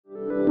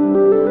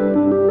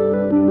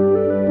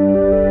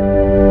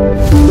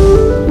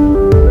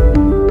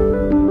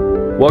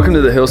Welcome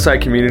to the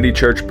Hillside Community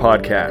Church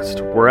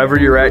podcast. Wherever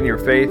you're at in your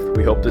faith,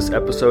 we hope this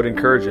episode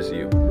encourages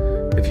you.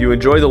 If you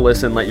enjoy the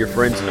listen, let your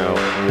friends know,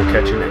 and we'll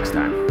catch you next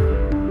time.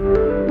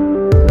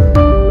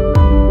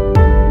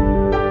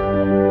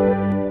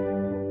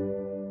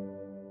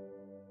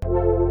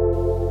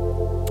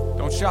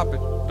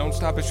 Don't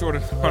stop it short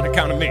on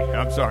account of me.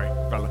 I'm sorry,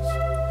 fellas.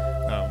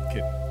 No, I'm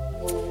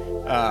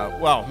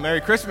kidding. Well, Merry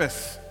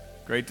Christmas.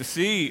 Great to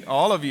see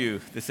all of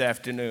you this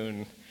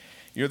afternoon.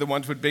 You're the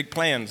ones with big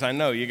plans. I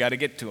know. You got to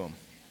get to them.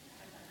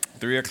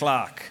 3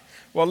 o'clock.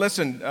 Well,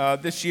 listen,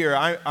 this year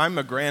I'm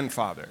a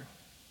grandfather.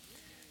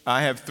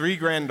 I have 3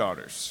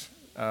 granddaughters.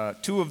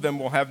 2 of them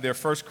will have their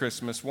first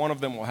Christmas. 1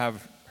 of them will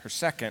have her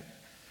second.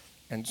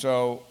 And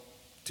so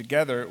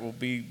together it will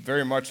be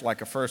very much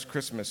like a first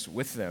Christmas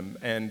with them.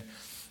 And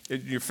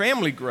your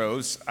family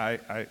grows,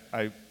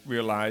 I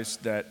realize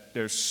that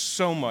there's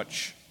so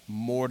much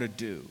more to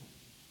do.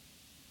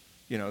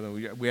 You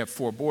know, we have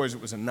 4 boys,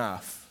 it was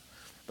enough.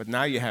 But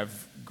now you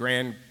have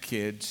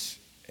grandkids,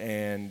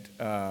 and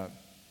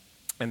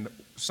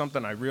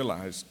something I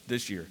realized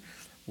this year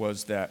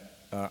was that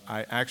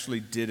I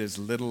actually did as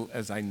little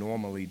as I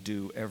normally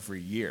do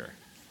every year.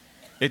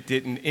 It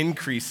didn't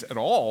increase at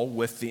all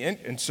with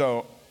and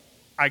so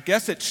I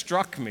guess it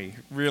struck me,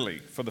 really,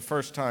 for the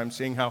first time,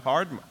 seeing how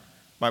hard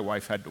my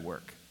wife had to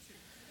work.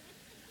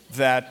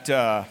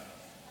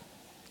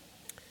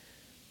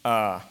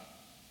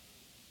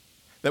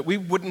 That we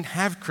wouldn't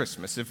have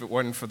Christmas if it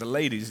wasn't for the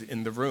ladies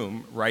in the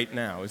room right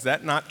now. Is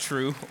that not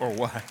true or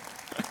what?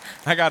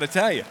 I got to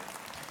tell you,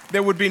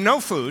 there would be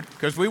no food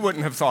because we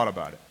wouldn't have thought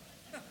about it.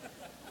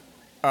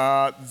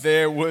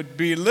 There would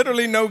be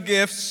literally no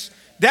gifts,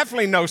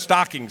 definitely no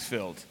stockings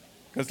filled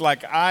because,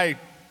 I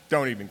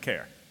don't even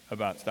care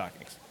about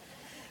stockings.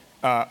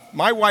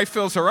 My wife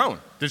fills her own.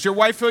 Does your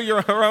wife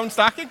fill her own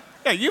stocking?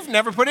 Yeah, you've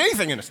never put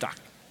anything in a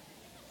stocking.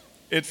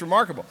 It's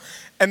remarkable.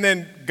 And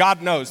then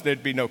God knows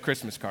there'd be no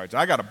Christmas cards.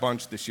 I got a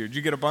bunch this year. Did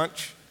you get a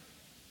bunch?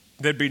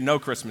 There'd be no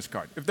Christmas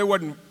card. If there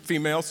wasn't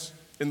females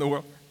in the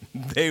world,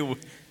 they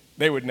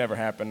would never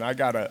happen. I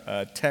got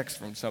a text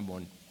from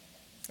someone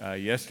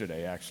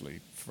yesterday, actually,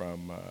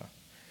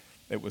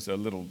 it was a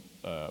little,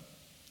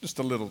 just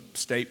a little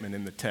statement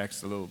in the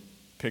text, a little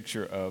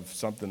picture of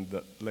something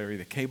that Larry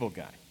the Cable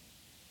Guy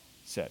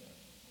said.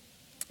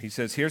 He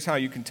says, here's how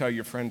you can tell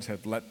your friends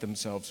have let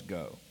themselves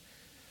go.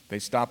 They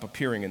stop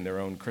appearing in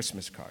their own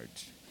Christmas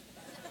cards.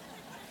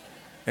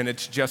 And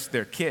it's just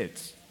their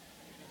kids.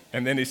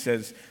 And then he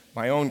says,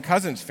 my own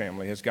cousin's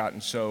family has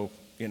gotten so,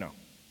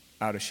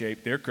 out of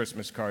shape. Their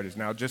Christmas card is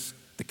now just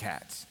the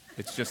cats.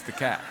 It's just the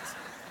cats.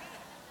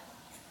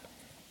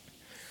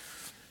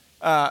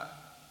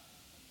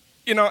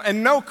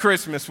 And no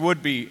Christmas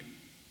would be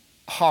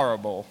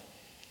horrible.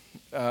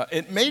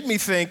 It made me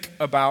think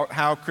about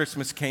how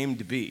Christmas came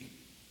to be.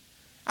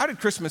 How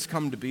did Christmas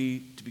come to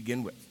be to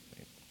begin with?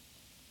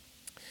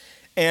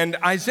 And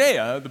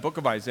Isaiah, the book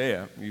of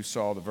Isaiah, you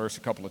saw the verse a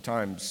couple of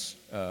times,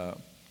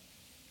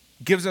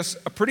 gives us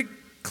a pretty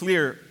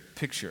clear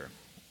picture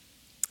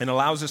and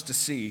allows us to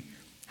see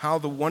how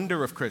the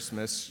wonder of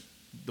Christmas,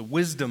 the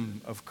wisdom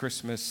of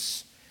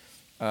Christmas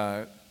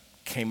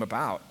came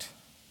about.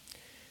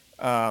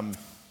 The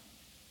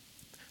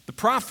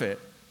prophet,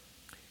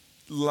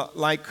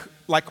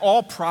 like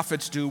all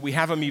prophets do, we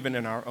have them even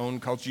in our own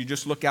culture. You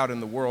just look out in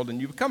the world and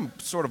you become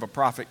sort of a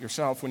prophet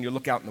yourself when you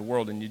look out in the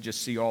world and you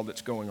just see all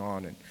that's going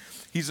on. And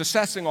he's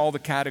assessing all the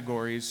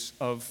categories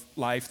of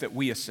life that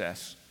we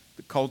assess: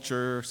 the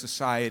culture,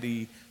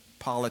 society,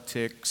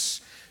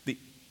 politics,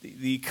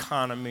 the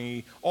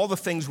economy, all the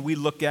things we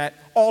look at.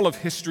 All of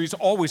history's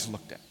always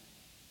looked at.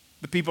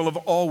 The people have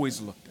always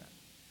looked at.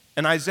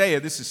 And Isaiah,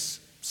 this is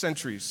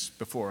centuries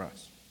before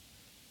us,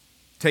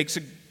 takes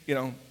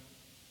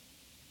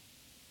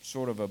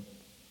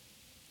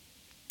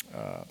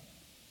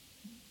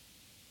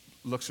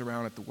looks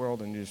around at the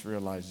world and just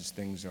realizes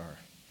things are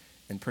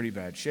in pretty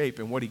bad shape.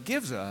 And what he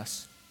gives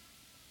us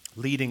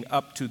leading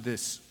up to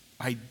this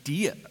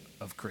idea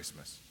of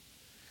Christmas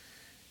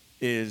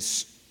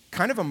is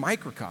kind of a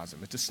microcosm.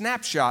 It's a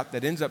snapshot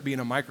that ends up being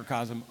a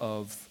microcosm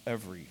of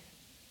every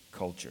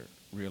culture,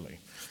 really.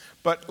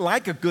 But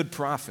like a good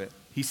prophet,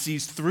 he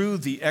sees through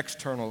the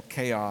external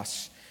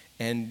chaos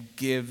and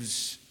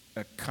gives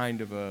a kind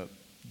of a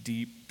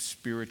deep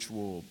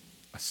spiritual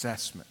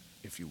assessment,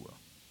 if you will,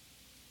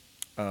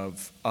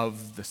 of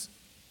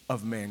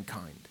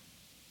mankind.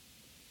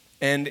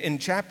 And in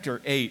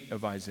chapter 8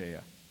 of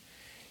Isaiah,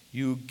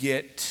 you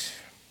get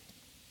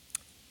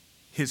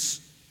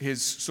his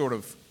sort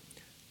of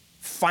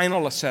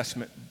final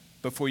assessment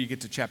before you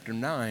get to chapter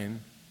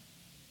 9,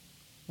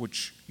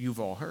 which you've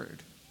all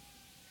heard.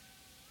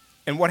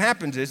 And what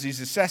happens is he's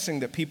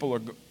assessing that people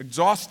are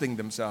exhausting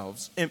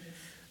themselves in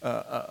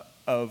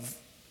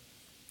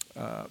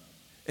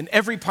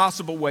every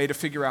possible way to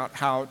figure out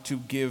how to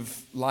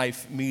give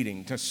life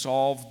meaning, to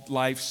solve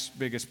life's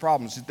biggest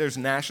problems. There's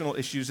national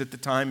issues at the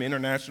time,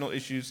 international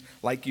issues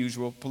like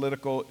usual,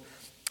 political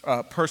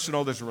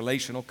personal, there's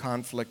relational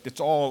conflict. It's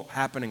all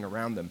happening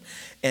around them.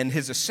 And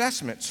his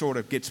assessment sort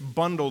of gets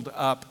bundled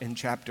up in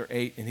chapter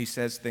 8, and he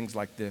says things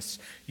like this: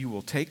 you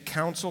will take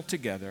counsel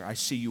together. I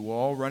see you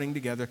all running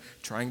together,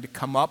 trying to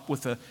come up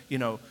with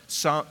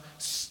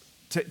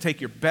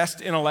take your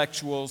best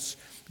intellectuals,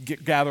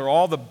 gather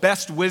all the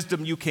best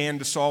wisdom you can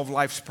to solve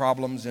life's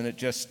problems, and it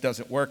just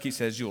doesn't work. He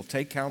says you will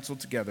take counsel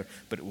together,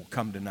 but it will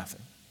come to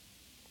nothing.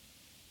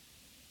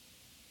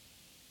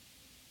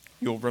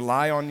 You'll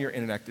rely on your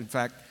intellect. In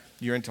fact,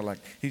 your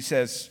intellect. He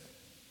says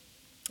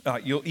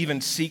you'll even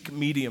seek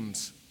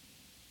mediums.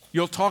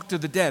 You'll talk to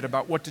the dead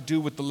about what to do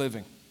with the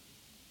living.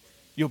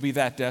 You'll be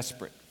that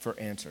desperate for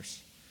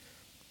answers.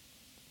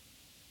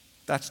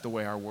 That's the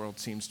way our world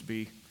seems to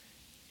be.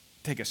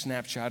 Take a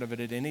snapshot of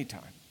it at any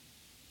time.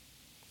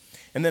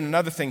 And then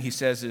another thing he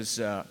says is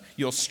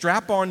you'll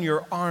strap on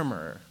your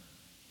armor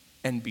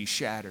and be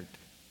shattered.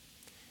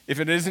 If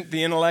it isn't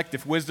the intellect,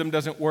 if wisdom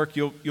doesn't work,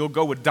 you'll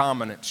go with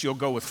dominance. You'll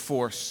go with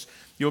force.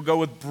 You'll go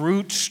with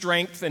brute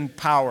strength and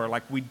power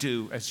like we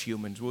do as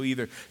humans. We'll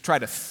either try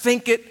to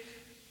think it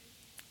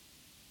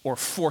or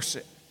force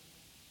it.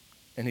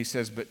 And he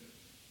says, but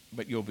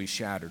you'll be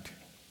shattered.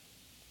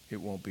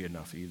 It won't be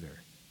enough either.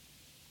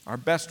 Our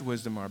best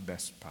wisdom, our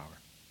best power.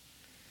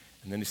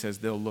 And then he says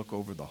they'll look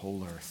over the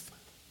whole earth.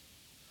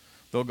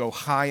 They'll go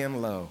high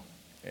and low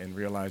and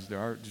realize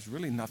there's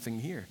really nothing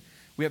here.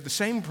 We have the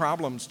same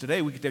problems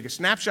today. We could take a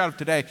snapshot of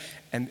today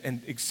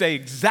and say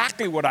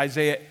exactly what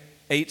Isaiah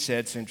 8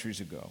 said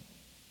centuries ago.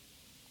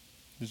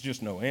 There's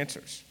just no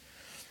answers.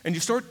 And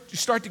you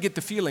start to get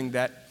the feeling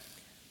that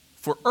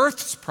for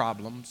Earth's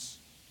problems,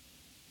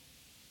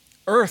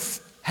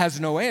 Earth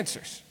has no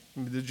answers.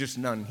 I mean, there's just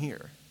none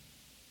here.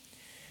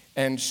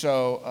 And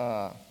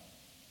so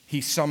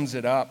he sums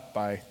it up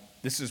by,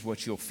 this is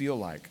what you'll feel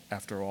like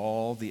after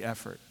all the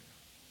effort.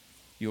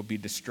 You'll be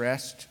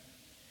distressed.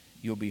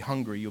 You'll be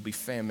hungry, you'll be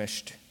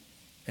famished,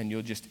 and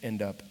you'll just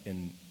end up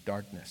in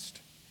darkness.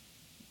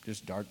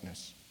 Just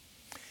darkness.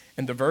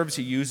 And the verbs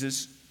he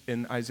uses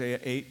in Isaiah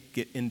 8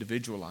 get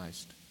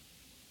individualized.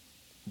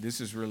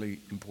 This is really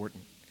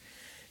important.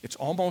 It's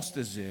almost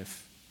as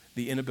if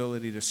the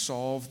inability to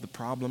solve the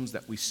problems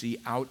that we see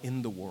out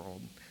in the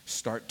world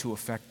start to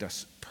affect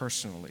us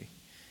personally,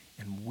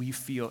 and we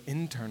feel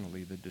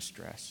internally the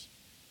distress,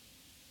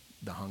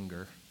 the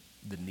hunger,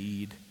 the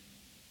need,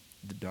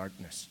 the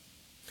darkness.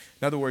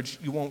 In other words,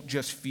 you won't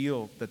just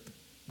feel that the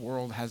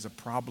world has a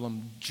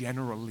problem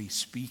generally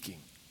speaking.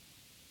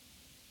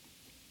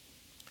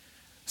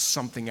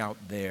 Something out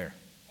there.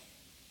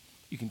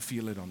 You can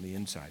feel it on the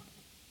inside.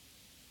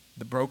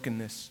 The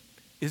brokenness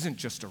isn't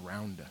just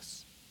around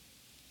us.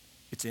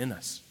 It's in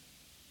us.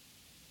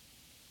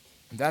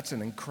 And that's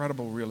an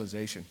incredible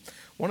realization.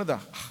 One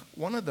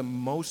of the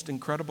most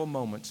incredible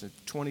moments of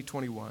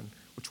 2021,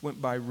 which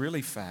went by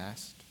really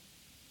fast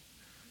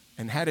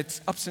and had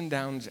its ups and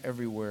downs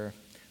everywhere,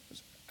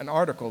 an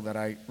article that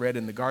I read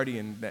in The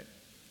Guardian that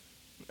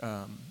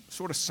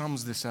sort of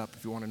sums this up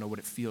if you want to know what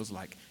it feels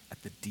like at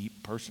the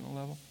deep personal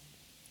level,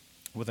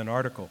 with an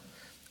article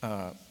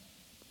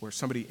where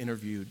somebody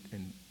interviewed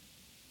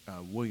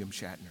William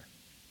Shatner.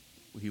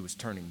 He was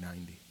turning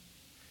 90.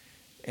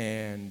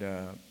 And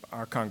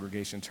our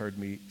congregations heard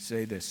me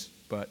say this,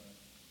 but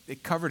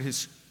it covered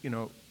his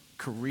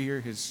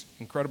career, his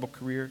incredible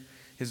career,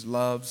 his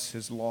loves,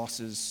 his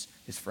losses,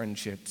 his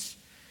friendships.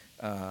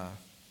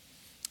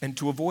 And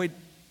to avoid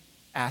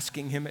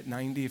asking him at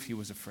 90 if he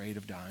was afraid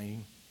of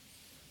dying,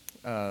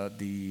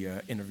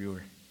 the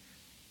interviewer,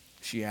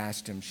 she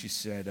asked him, she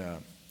said,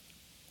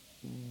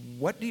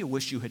 what do you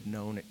wish you had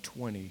known at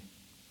 20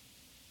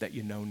 that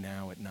you know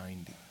now at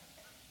 90?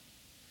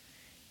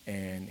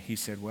 And he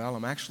said, well,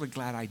 I'm actually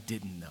glad I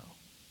didn't know.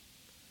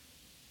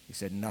 He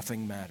said,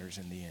 nothing matters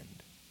in the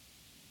end.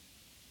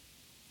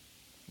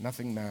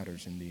 Nothing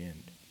matters in the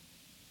end.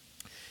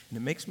 And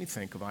it makes me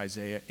think of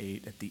Isaiah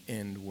 8 at the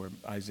end, where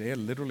Isaiah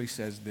literally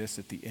says this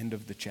at the end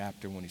of the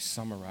chapter when he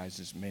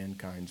summarizes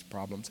mankind's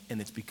problems, and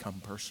it's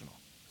become personal.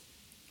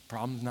 The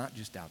problem's not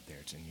just out there,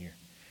 it's in here.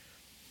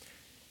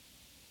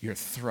 You're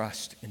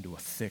thrust into a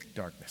thick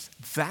darkness.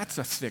 That's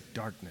a thick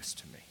darkness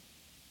to me.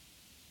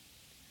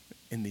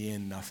 In the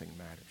end, nothing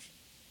matters.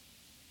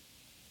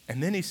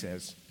 And then he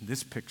says,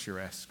 this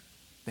picturesque,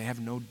 they have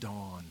no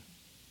dawn.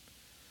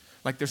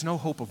 Like there's no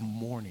hope of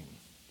morning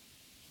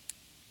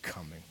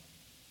coming.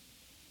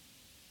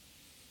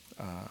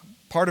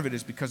 Part of it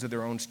is because of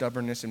their own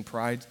stubbornness and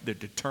pride. They're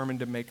determined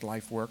to make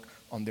life work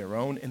on their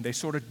own, and they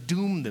sort of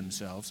doom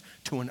themselves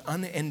to an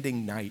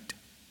unending night.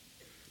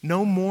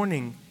 No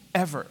morning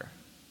ever.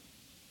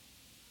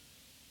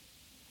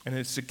 And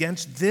it's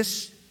against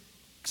this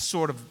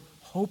sort of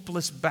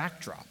hopeless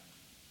backdrop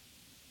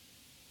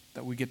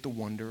that we get the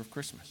wonder of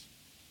Christmas.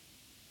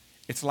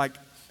 It's like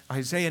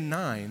Isaiah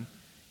 9,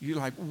 you're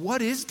like,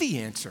 what is the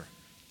answer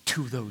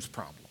to those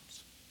problems?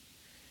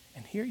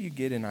 And here you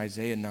get in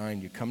Isaiah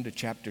 9, you come to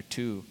chapter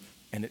 2,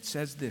 and it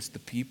says this: the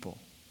people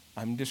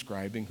I'm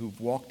describing who've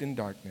walked in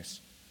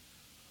darkness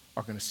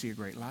are going to see a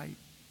great light.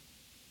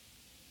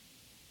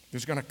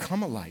 There's going to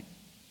come a light.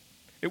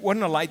 It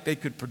wasn't a light they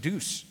could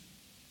produce.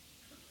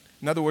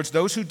 In other words,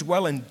 those who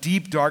dwell in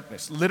deep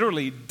darkness,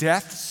 literally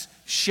death's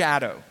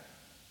shadow,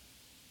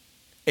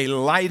 a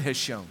light has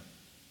shone.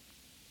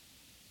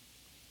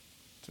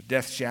 So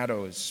death's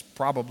shadow is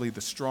probably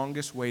the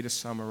strongest way to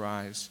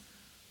summarize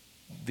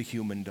the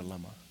human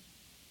dilemma.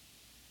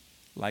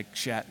 Like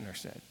Shatner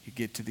said, you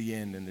get to the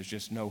end and there's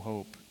just no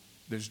hope.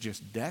 There's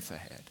just death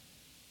ahead.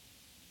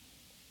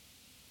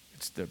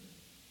 It's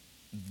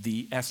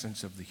the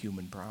essence of the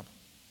human problem.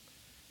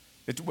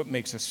 It's what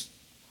makes us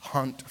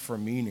hunt for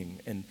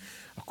meaning. And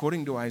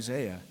according to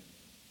Isaiah,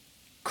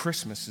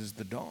 Christmas is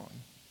the dawn.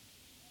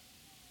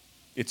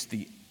 It's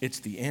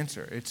the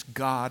answer. It's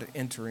God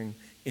entering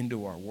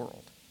into our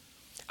world.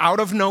 Out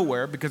of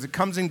nowhere, because it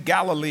comes in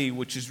Galilee,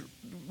 which is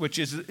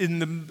in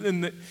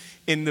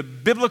the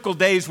biblical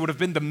days would have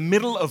been the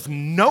middle of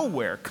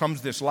nowhere,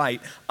 comes this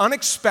light,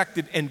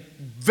 unexpected and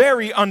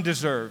very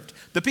undeserved.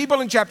 The people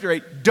in chapter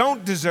 8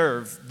 don't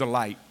deserve the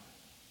light.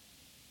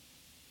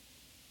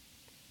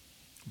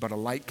 But a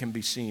light can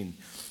be seen.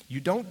 You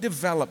don't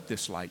develop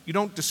this light. You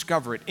don't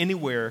discover it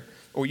anywhere,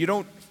 or you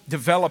don't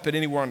develop it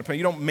anywhere on the planet.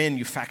 You don't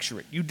manufacture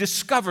it. You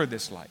discover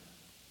this light.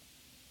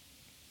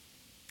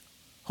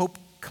 Hope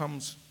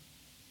comes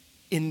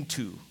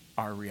into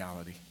our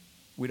reality.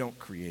 We don't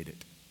create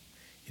it.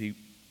 It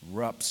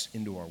erupts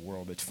into our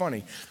world. It's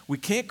funny. We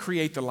can't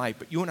create the light,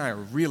 but you and I are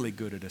really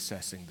good at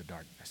assessing the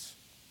darkness.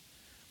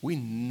 We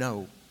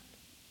know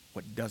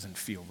what doesn't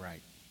feel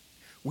right.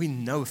 We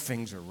know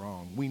things are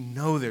wrong. We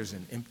know there's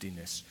an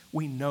emptiness.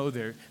 We know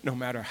no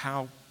matter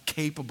how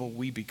capable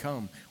we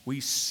become, we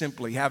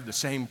simply have the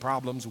same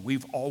problems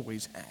we've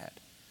always had.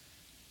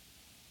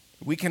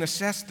 We can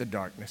assess the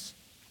darkness,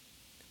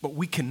 but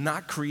we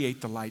cannot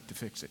create the light to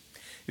fix it.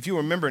 If you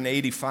remember in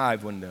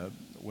 '85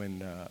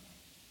 when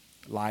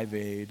Live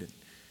Aid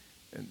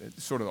and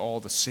sort of all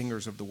the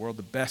singers of the world,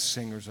 the best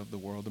singers of the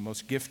world, the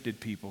most gifted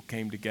people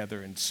came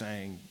together and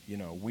sang,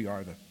 we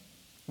are the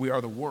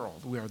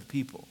world, we are the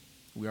people.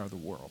 We are the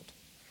world.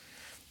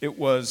 It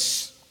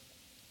was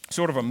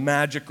sort of a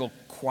magical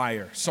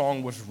choir.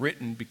 Song was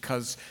written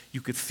because you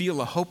could feel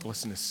a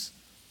hopelessness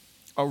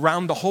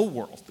around the whole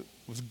world. It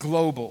was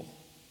global.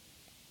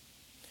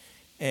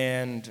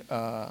 And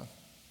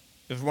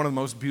it was one of the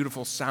most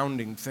beautiful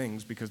sounding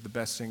things because the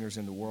best singers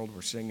in the world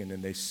were singing,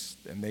 and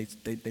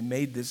they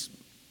made this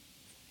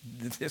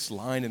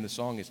line in the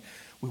song is,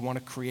 we want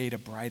to create a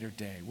brighter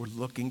day. We're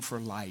looking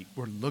for light.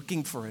 We're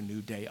looking for a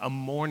new day, a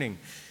morning.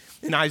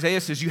 And Isaiah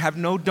says, you have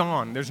no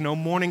dawn. There's no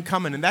morning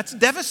coming. And that's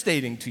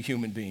devastating to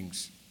human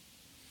beings.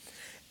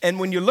 And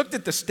when you looked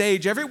at the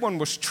stage, everyone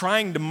was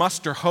trying to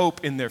muster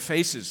hope in their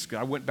faces.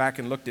 I went back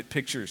and looked at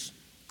pictures.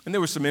 And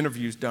there were some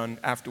interviews done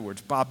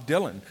afterwards. Bob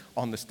Dylan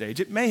on the stage.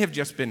 It may have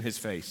just been his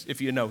face, if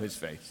you know his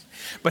face.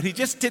 But he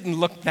just didn't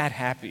look that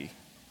happy.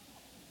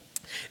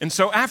 And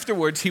so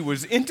afterwards, he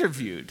was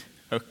interviewed,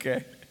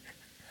 okay?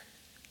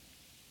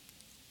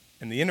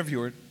 And the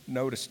interviewer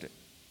noticed it,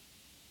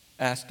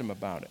 asked him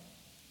about it.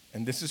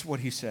 And this is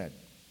what he said: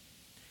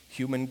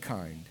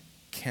 humankind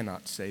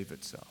cannot save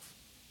itself.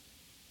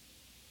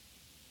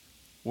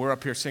 We're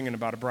up here singing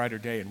about a brighter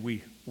day, and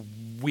we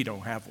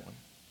don't have one.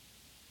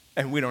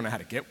 And we don't know how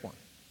to get one.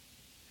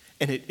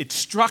 And it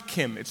struck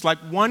him. It's like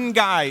one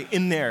guy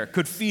in there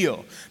could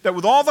feel that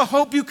with all the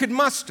hope you could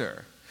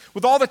muster,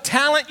 with all the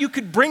talent you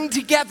could bring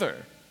together,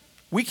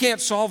 we can't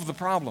solve the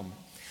problem.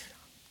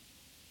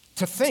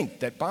 To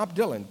think that Bob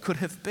Dylan could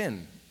have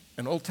been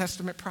an Old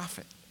Testament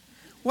prophet.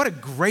 What a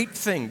great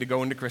thing to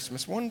go into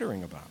Christmas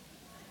wondering about.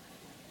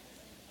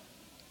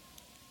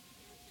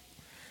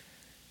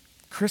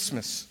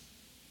 Christmas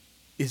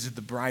is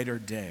the brighter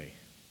day.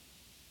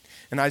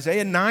 In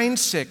Isaiah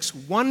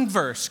 9:6, one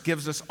verse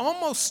gives us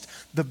almost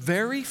the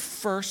very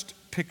first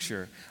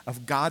picture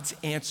of God's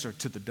answer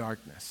to the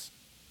darkness.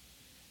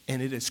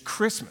 And it is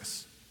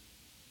Christmas.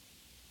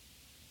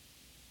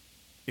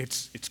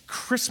 It's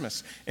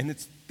Christmas, and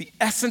it's the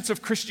essence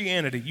of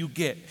Christianity you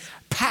get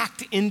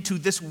packed into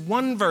this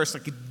one verse,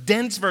 like a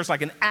dense verse,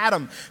 like an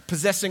atom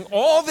possessing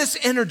all this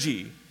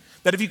energy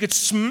that if you could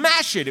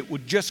smash it, it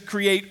would just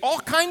create all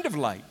kind of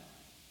light.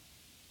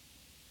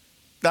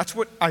 That's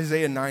what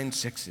Isaiah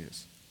 9:6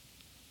 is.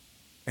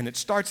 And it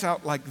starts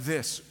out like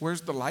this.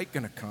 Where's the light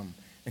going to come?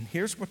 And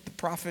here's what the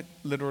prophet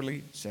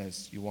literally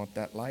says. You want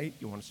that light?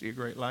 You want to see a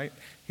great light?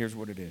 Here's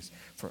what it is.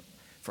 For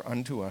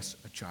unto us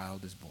a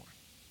child is born.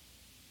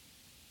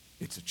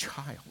 It's a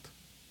child.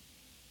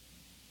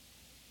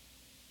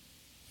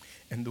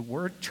 And the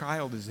word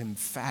child is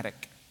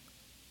emphatic.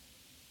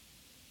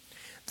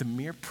 The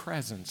mere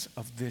presence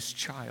of this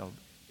child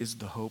is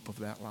the hope of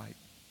that light.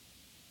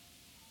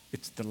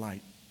 It's the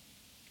light.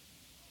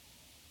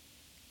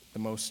 The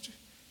most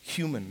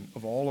human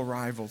of all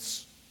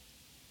arrivals.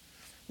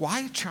 Why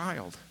a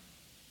child?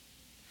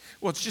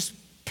 Well, it's just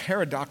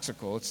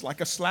paradoxical. It's like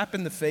a slap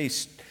in the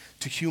face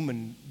to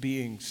human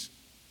beings.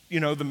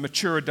 The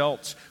mature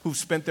adults who've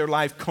spent their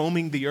life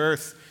combing the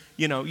earth,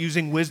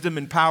 using wisdom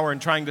and power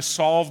and trying to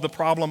solve the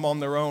problem on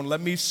their own.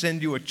 Let me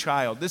send you a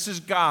child. This is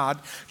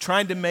God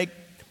trying to make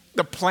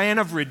the plan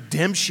of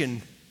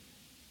redemption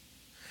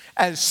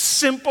as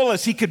simple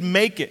as he could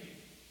make it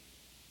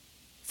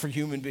for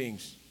human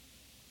beings.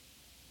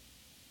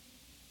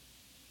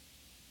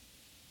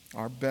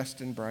 Our best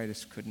and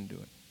brightest couldn't do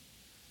it.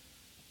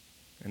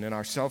 And in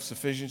our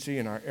self-sufficiency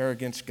and our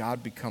arrogance,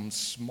 God becomes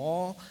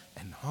small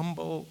and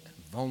humble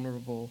and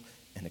vulnerable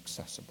and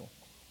accessible.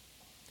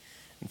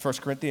 In 1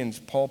 Corinthians,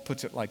 Paul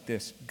puts it like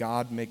this: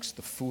 God makes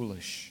the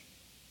foolish.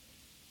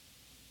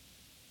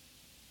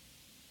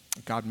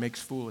 God makes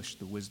foolish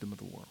the wisdom of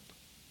the world.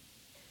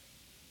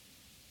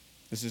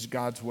 This is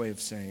God's way of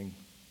saying,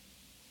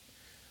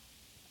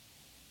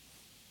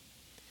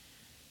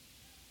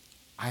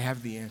 I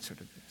have the answer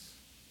to this.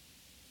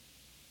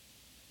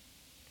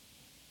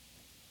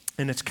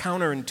 And it's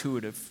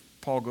counterintuitive.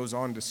 Paul goes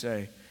on to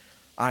say,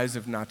 eyes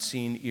have not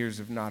seen, ears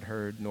have not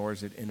heard, nor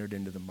has it entered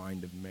into the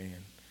mind of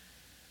man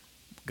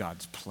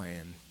God's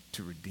plan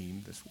to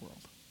redeem this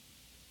world.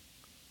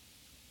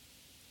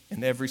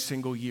 And every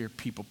single year,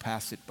 people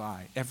pass it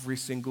by. Every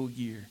single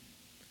year,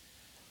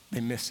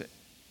 they miss it.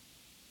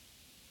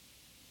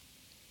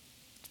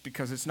 It's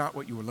because it's not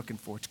what you were looking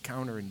for. It's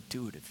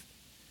counterintuitive.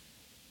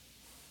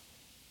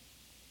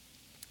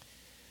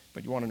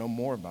 But you want to know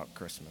more about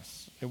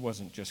Christmas. It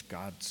wasn't just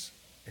God's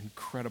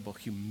incredible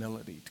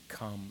humility to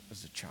come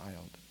as a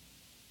child.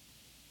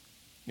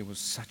 It was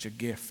such a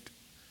gift.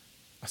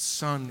 A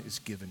son is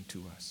given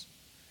to us.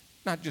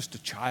 Not just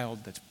a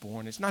child that's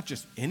born. It's not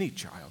just any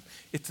child.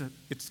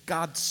 It's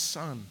God's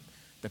son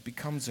that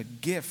becomes a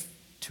gift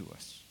to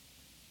us.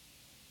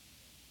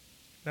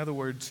 In other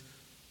words,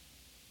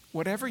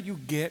 whatever you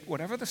get,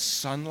 whatever the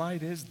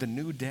sunlight is, the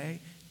new day,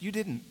 you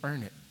didn't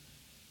earn it.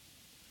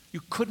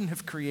 You couldn't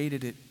have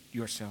created it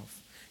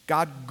yourself.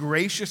 God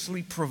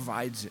graciously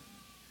provides it.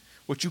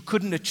 What you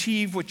couldn't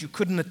achieve, what you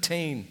couldn't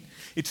attain.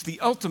 It's the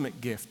ultimate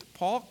gift.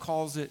 Paul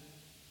calls it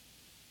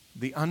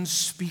the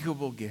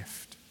unspeakable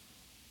gift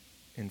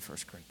in 1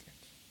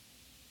 Corinthians.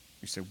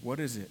 You say, what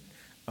is it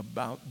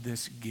about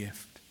this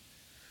gift?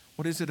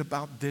 What is it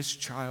about this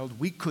child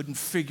we couldn't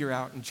figure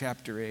out in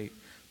chapter 8?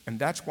 And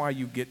that's why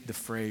you get the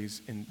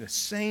phrase in the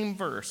same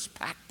verse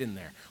packed in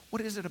there.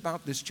 What is it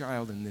about this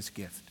child and this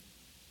gift?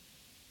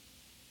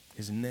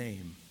 His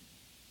name.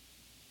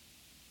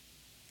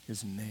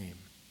 His name.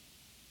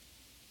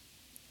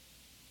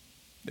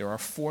 There are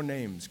 4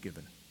 names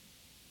given,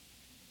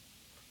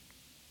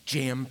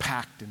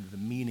 jam-packed into the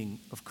meaning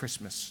of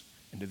Christmas,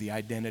 into the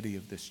identity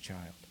of this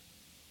child,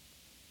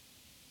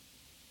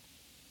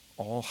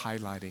 all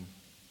highlighting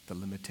the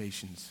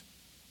limitations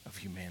of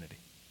humanity.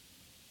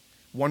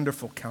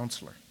 Wonderful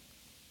Counselor.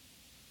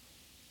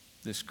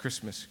 This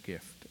Christmas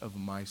gift of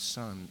my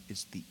son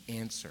is the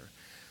answer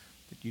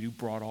that you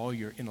brought all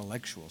your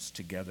intellectuals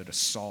together to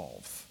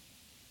solve.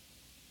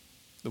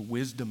 The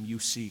wisdom you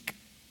seek.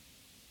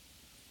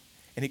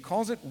 And he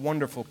calls it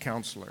Wonderful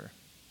Counselor.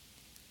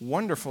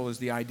 Wonderful is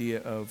the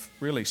idea of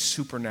really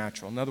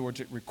supernatural. In other words,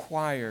 it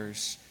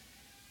requires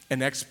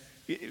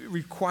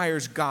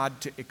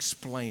God to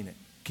explain it.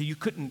 Okay, you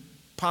couldn't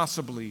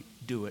possibly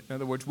do it. In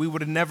other words, we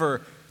would have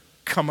never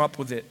come up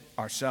with it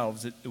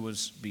ourselves. It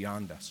was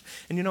beyond us.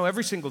 And you know,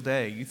 every single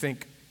day, you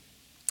think,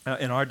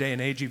 in our day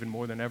and age, even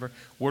more than ever,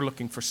 we're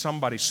looking for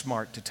somebody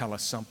smart to tell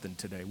us something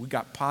today. We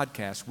got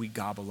podcasts we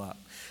gobble up.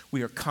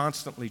 We are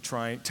constantly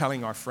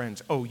telling our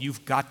friends, oh,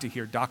 you've got to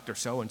hear Dr.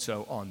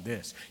 So-and-so on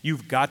this.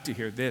 You've got to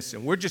hear this.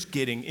 And we're just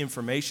getting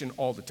information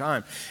all the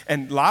time.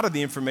 And a lot of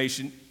the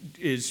information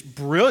is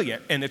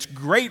brilliant, and it's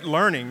great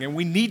learning, and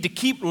we need to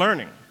keep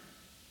learning.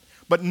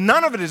 But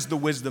none of it is the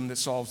wisdom that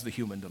solves the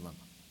human dilemma.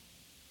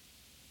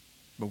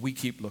 But we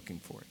keep looking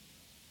for it.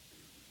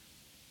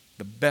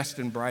 The best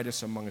and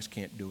brightest among us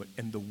can't do it.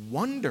 And the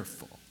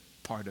wonderful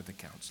part of the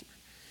counselor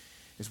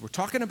is we're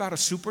talking about a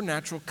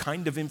supernatural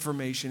kind of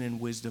information and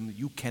wisdom that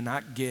you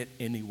cannot get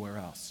anywhere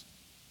else.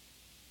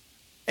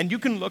 And you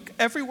can look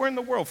everywhere in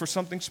the world for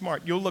something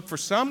smart. You'll look for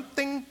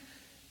something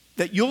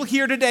that you'll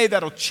hear today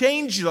that'll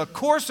change the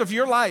course of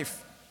your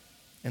life.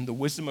 And the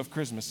wisdom of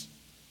Christmas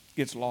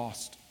gets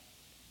lost.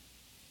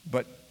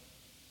 But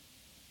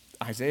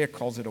Isaiah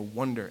calls it a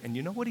wonder. And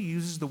you know what he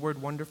uses the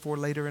word wonder for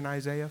later in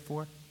Isaiah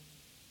for?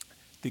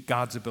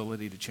 God's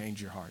ability to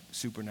change your heart,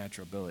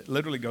 supernatural ability. It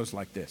literally goes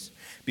like this.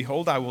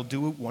 Behold, I will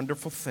do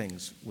wonderful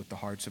things with the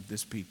hearts of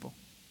this people.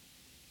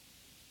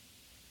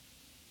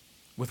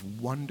 With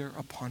wonder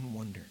upon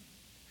wonder.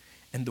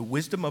 And the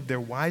wisdom of their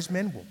wise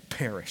men will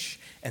perish,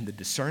 and the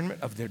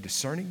discernment of their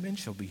discerning men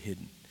shall be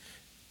hidden.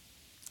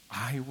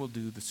 I will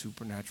do the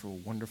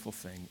supernatural, wonderful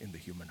thing in the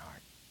human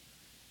heart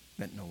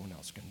that no one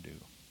else can do.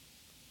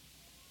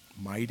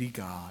 Mighty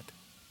God,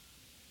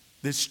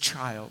 this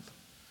child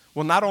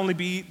will not only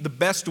be the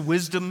best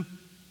wisdom,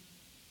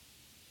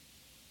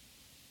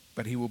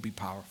 but he will be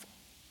powerful.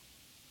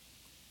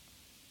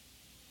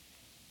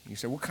 You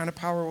say, what kind of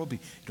power will it be?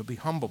 It'll be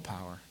humble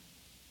power.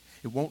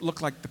 It won't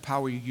look like the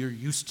power you're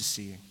used to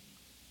seeing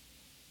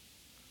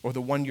or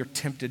the one you're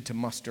tempted to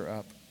muster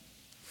up.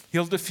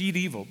 He'll defeat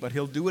evil, but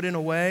he'll do it in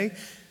a way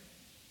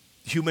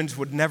humans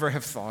would never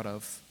have thought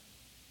of.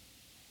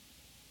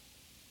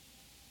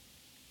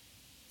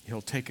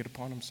 He'll take it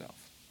upon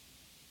himself.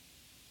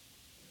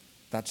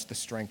 That's the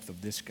strength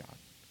of this God.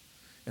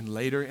 And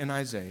later in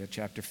Isaiah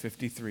chapter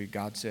 53,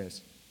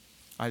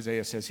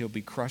 Isaiah says he'll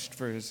be crushed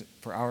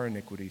for our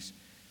iniquities,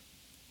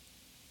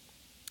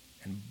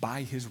 and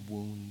by his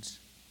wounds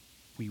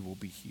we will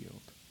be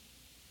healed.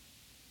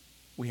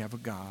 We have a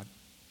God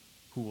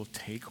who will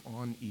take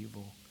on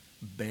evil,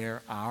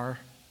 bear our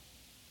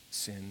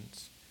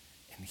sins,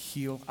 and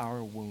heal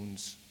our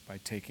wounds by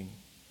taking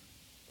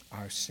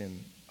our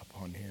sin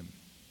upon him.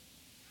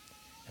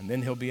 And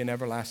then he'll be an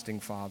everlasting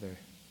Father.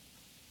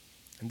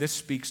 And this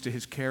speaks to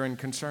his care and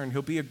concern.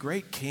 He'll be a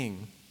great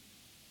king.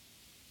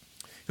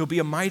 He'll be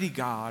a mighty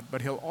God,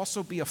 but he'll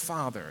also be a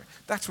father.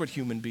 That's what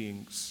human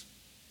beings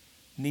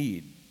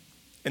need.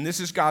 And this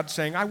is God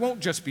saying, I won't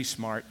just be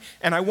smart,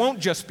 and I won't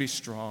just be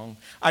strong.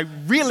 I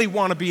really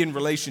want to be in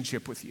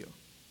relationship with you.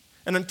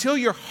 And until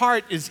your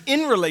heart is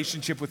in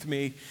relationship with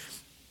me,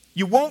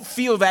 you won't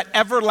feel that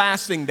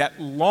everlasting,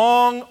 that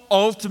long,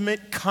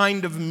 ultimate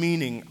kind of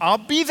meaning. I'll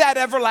be that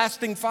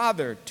everlasting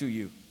Father to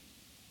you.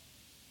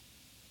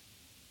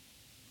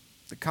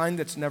 The kind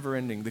that's never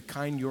ending, the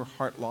kind your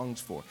heart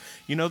longs for.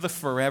 You know the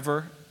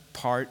forever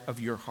part of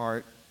your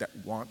heart that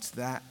wants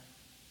that?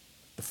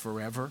 The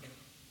forever?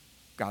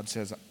 God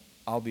says,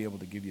 I'll be able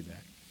to give you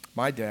that.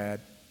 My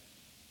dad,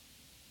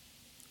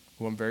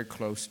 who I'm very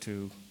close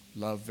to,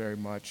 love very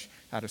much,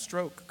 had a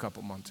stroke a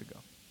couple months ago.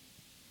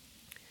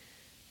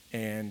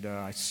 And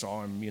I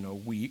saw him,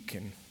 weak,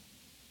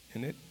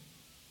 and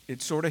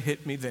it sort of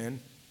hit me then.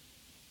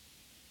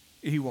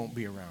 He won't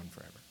be around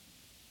forever.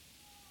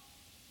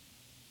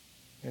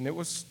 And it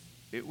was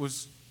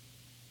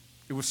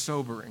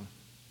sobering.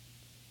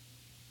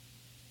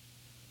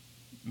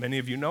 Many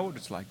of you know what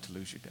it's like to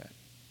lose your dad.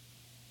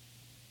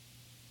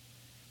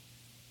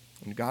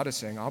 And God is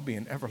saying, I'll be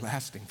an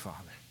everlasting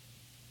Father.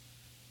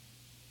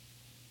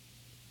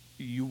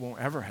 You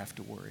won't ever have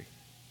to worry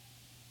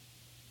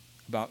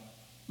about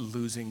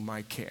losing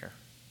my care,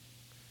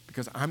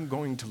 because I'm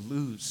going to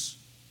lose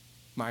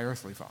my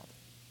earthly father.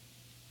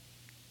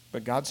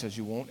 But God says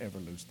you won't ever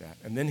lose that.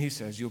 And then he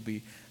says I'll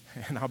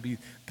be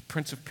the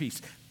Prince of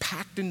Peace,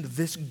 packed into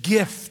this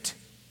gift.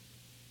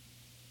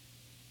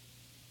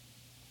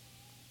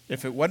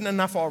 If it wasn't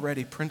enough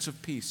already, Prince of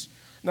Peace.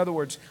 In other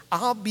words,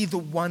 I'll be the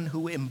one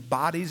who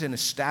embodies and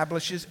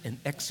establishes and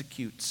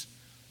executes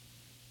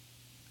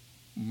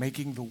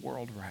making the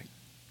world right.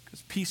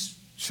 Because peace,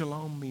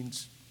 shalom,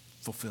 means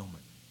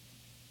fulfillment.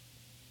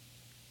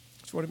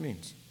 That's what it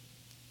means.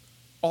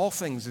 All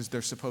things as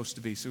they're supposed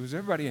to be. So as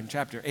everybody in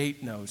chapter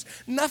 8 knows,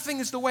 nothing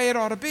is the way it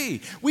ought to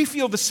be. We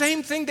feel the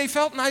same thing they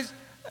felt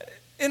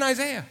in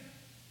Isaiah.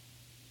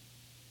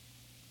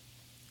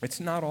 It's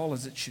not all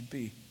as it should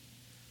be.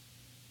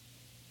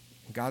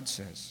 God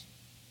says,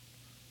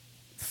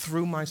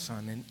 through my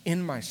Son and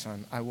in my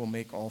Son, I will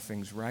make all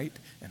things right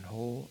and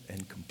whole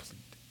and complete.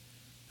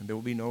 And there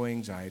will be no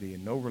anxiety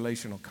and no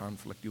relational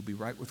conflict. You'll be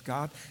right with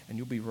God and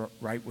you'll be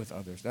right with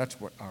others.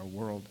 That's what our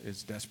world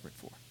is desperate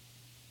for.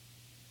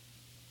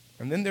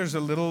 And then there's a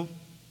little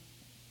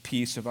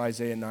piece of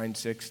Isaiah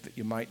 9:6 that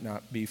you might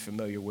not be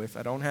familiar with.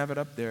 I don't have it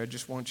up there. I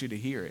just want you to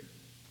hear it.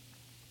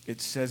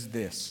 It says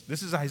this.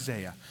 This is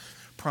Isaiah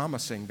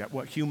promising that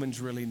what humans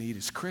really need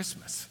is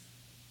Christmas.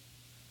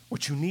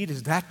 What you need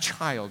is that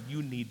child.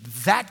 You need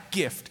that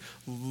gift.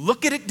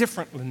 Look at it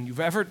differently than you've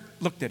ever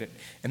looked at it.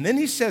 And then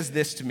he says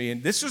this to me,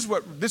 and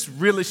this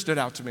really stood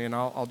out to me, and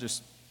I'll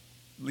just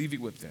leave you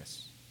with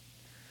this.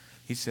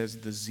 He says,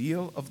 the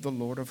zeal of the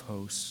Lord of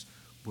hosts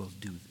will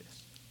do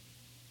this.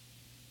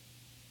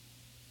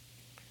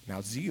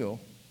 Now,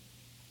 zeal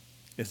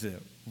is a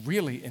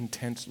really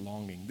intense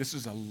longing. This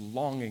is a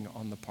longing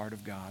on the part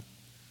of God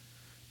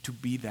to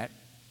be that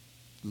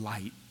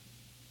light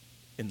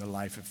in the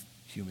life of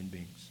human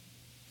beings.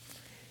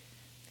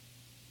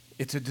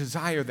 It's a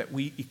desire that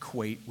we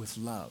equate with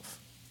love.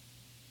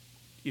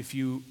 If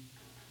you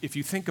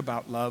think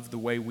about love the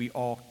way we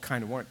all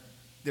kind of want,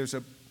 there's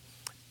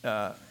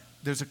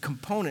a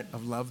component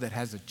of love that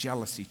has a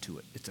jealousy to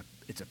it.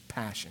 It's a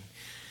passion.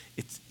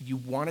 You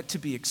want it to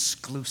be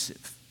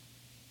exclusive.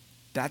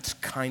 That's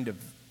kind of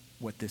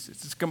what this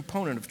is. It's a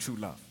component of true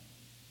love.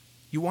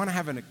 You want to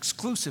have an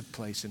exclusive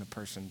place in a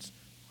person's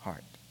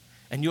heart.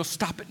 And you'll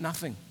stop at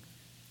nothing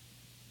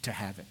to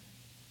have it.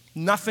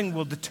 Nothing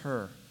will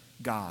deter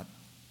God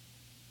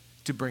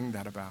to bring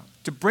that about.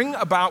 To bring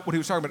about what he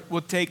was talking about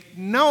will take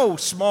no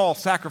small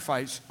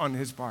sacrifice on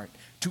his part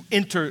to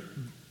enter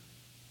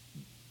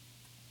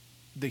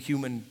the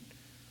human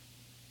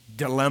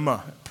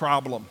dilemma,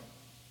 problem,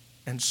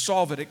 and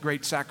solve it at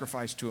great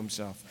sacrifice to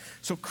himself.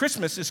 So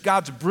Christmas is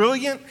God's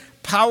brilliant,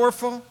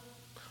 powerful,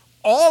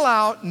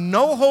 all-out,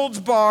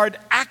 no-holds-barred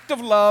act of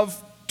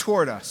love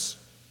toward us.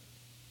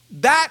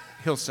 That,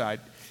 Hillside,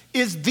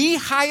 is the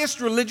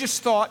highest religious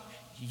thought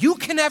you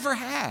can ever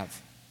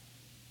have.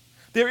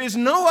 There is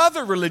no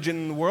other religion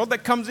in the world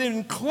that comes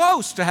in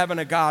close to having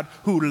a God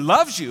who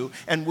loves you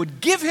and would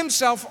give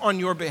himself on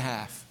your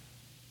behalf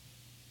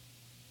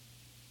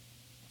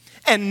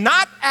and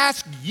not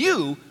ask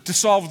you to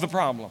solve the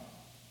problem.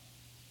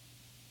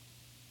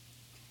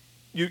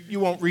 You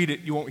won't read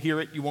it, you won't hear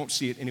it, you won't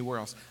see it anywhere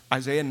else.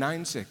 Isaiah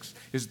 9:6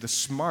 is the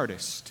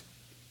smartest,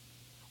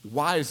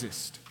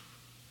 wisest,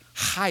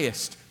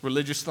 highest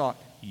religious thought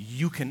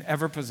you can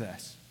ever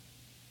possess.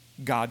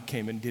 God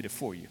came and did it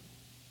for you.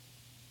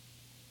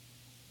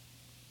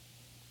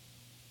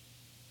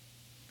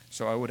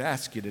 So I would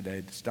ask you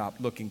today to stop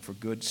looking for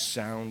good,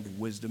 sound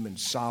wisdom and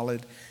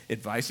solid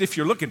advice if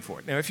you're looking for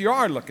it. Now, if you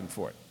are looking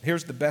for it,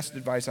 here's the best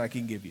advice I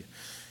can give you.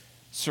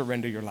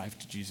 Surrender your life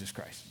to Jesus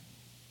Christ.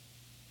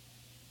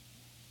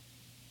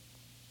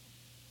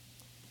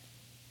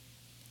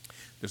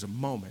 There's a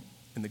moment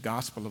in the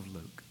Gospel of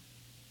Luke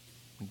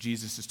when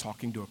Jesus is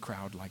talking to a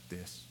crowd like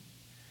this,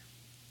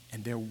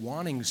 and they're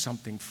wanting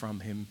something from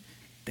him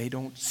they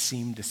don't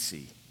seem to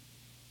see.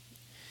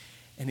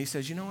 And he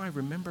says, I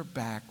remember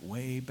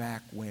way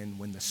back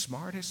when the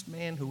smartest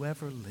man who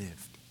ever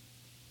lived,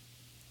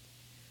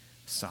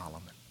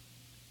 Solomon,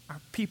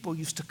 our people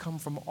used to come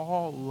from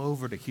all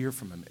over to hear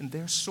from him. And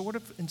they're sort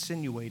of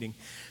insinuating,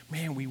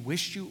 man, we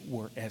wish you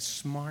were as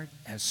smart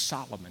as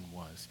Solomon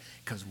was,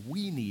 because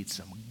we need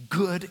some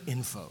good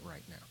info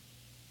right now.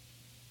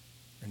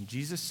 And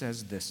Jesus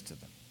says this to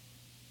them: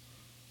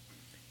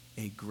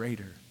 a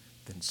greater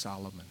than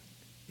Solomon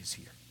is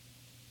here.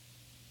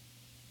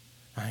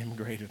 I am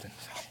greater than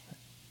Solomon.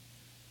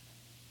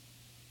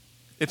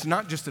 It's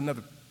not just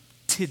another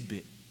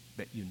tidbit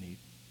that you need.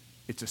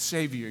 It's a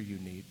Savior you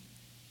need,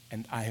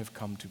 and I have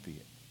come to be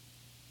it.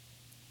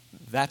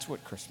 That's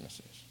what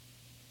Christmas is.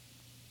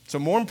 So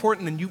more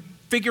important than you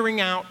figuring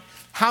out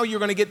how you're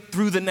going to get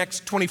through the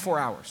next 24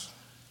 hours,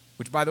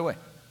 which, by the way,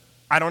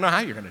 I don't know how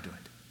you're going to do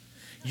it.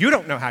 You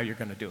don't know how you're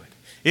going to do it.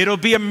 It'll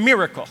be a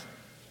miracle.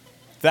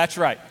 That's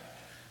right.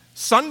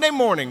 Sunday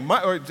morning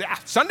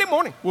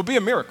will be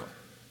a miracle.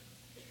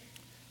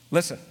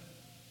 Listen,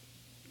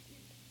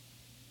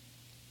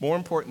 more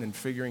important than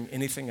figuring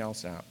anything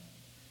else out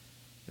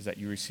is that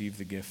you receive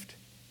the gift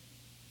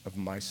of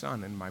my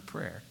Son, and my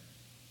prayer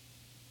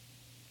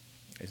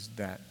is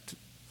that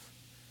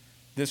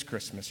this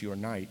Christmas, your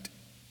night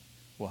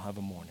will have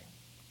a morning,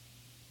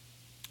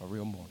 a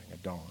real morning, a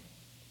dawn.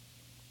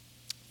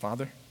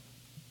 Father,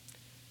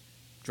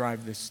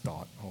 drive this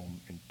thought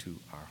home into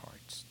our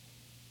hearts.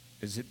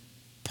 Is it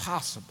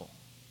possible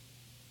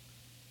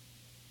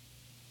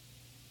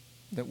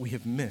that we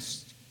have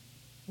missed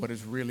what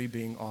is really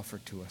being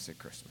offered to us at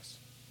Christmas?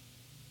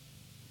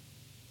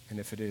 And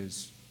if it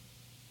is,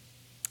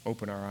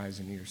 open our eyes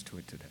and ears to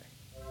it today.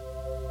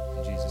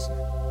 In Jesus'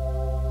 name.